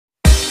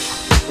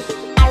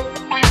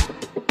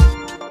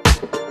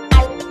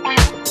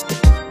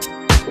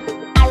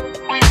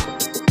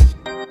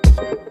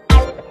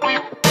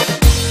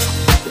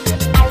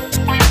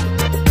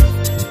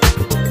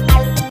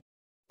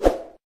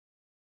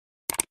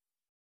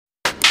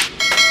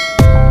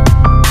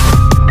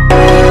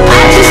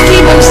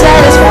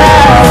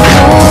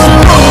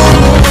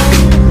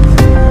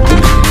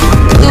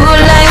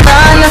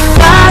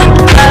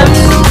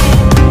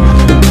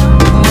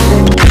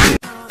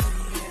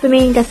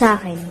sa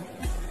akin.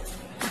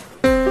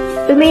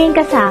 Tumingin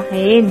ka sa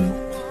akin.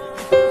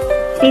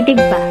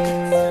 Titig pa.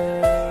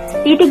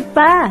 Titig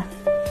pa!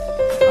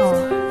 Oh,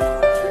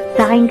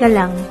 sa akin ka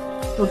lang.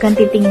 Huwag kang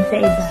titingin sa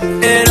iba.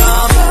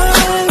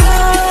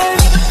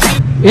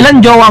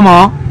 Ilan jowa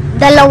mo?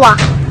 2.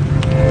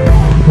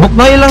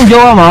 Buknoy ilang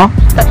jowa mo?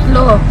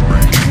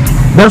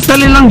 3.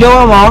 Bersel ilang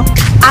jowa mo?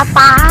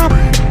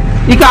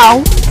 4. Ikaw?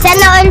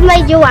 Sana all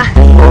may jowa.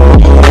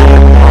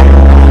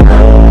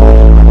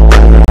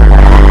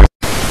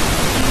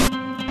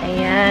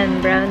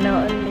 Ayan, brown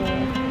na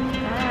ulit.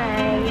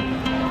 Hi!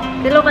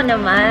 Tulo ka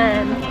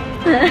naman.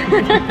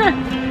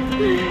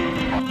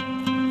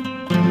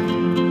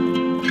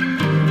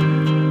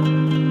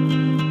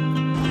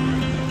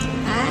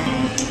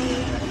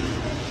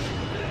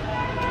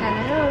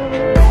 Hello!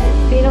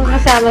 Sinong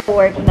kasama sa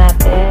work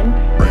natin?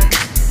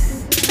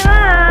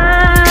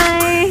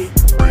 Hi!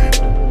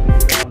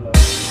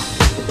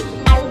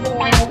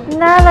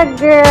 Nala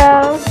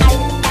girl!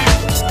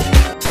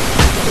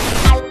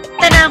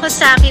 Ito na ako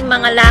sa aking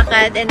mga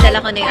lakad and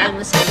dala ko na yung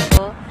almusal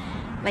ko.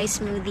 My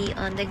smoothie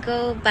on the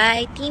go.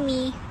 Bye,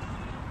 Timmy!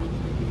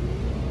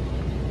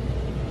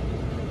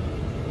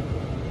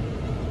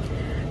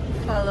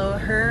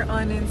 Follow her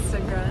on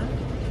Instagram.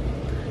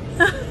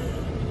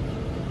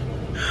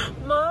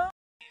 Mom.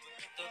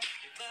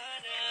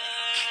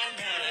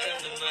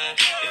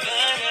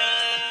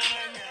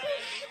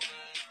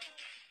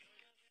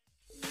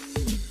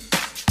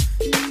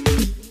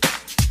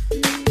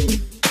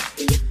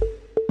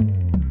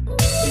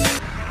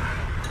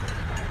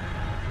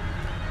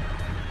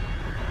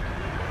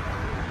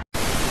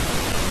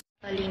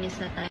 Palinis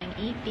na tayong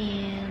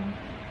ipin.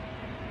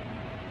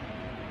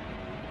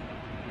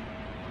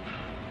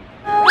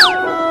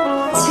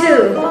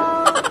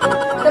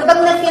 Kapag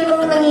na-feel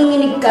mong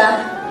nanginginig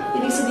ka,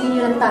 ibig sabihin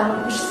yun ang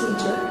tamang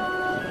procedure.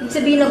 Ibig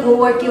sabihin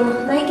nag-work yung,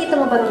 nakikita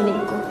mo bang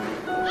nginig ko?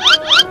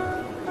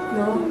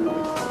 No?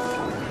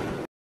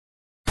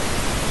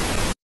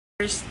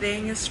 First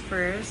thing is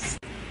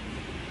first.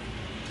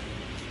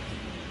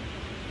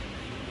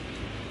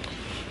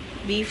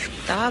 Beef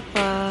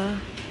tapa.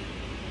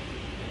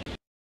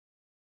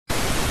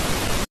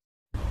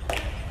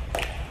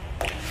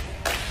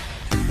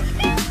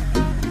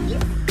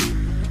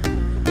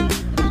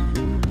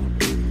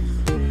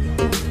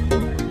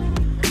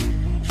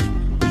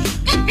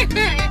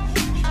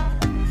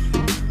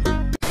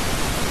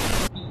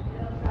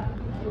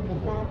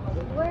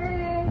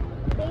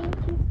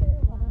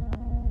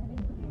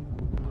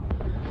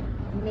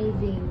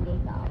 Amazing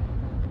makeup.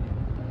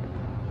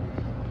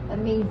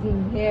 Amazing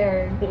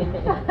hair.